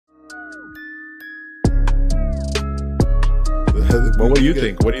What do you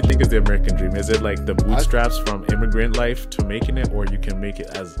think? What do you think is the American dream? Is it like the bootstraps from immigrant life to making it, or you can make it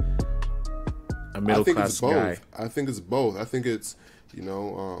as a middle class guy? I think it's both. I think it's,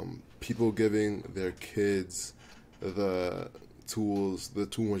 people giving their kids the tools, the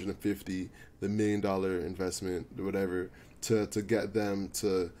 250, the $1 million investment, whatever, to get them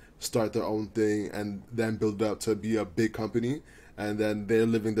to start their own thing and then build it up to be a big company, and then they're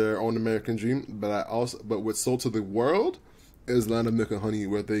living their own American dream. But what's sold to the world is Land of Milk and Honey,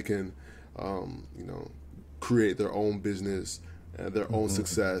 where they can, create their own business and their own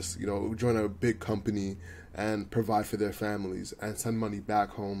success. Join a big company and provide for their families and send money back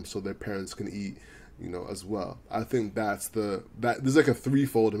home so their parents can eat, as well. I think there's like a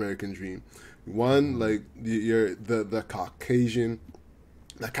threefold American dream. One, like the Caucasian,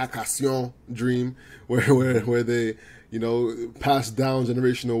 the Caucasian dream, where they, pass down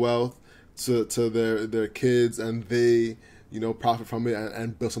generational wealth to their kids, and they, profit from it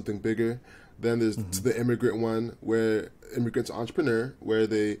and build something bigger. Then there's the immigrant one, where immigrants are entrepreneur, where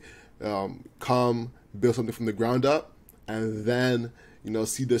they come build something from the ground up, and then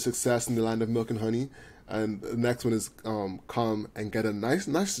see their success in the Land of Milk and Honey. And the next one is come and get a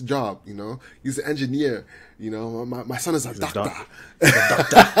nice job. He's an engineer. My son is a doctor. He's a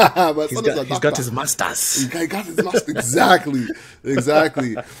doctor. My son is a doctor. He's got his masters. He got his masters.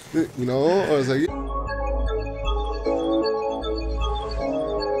 Exactly. Or it's like.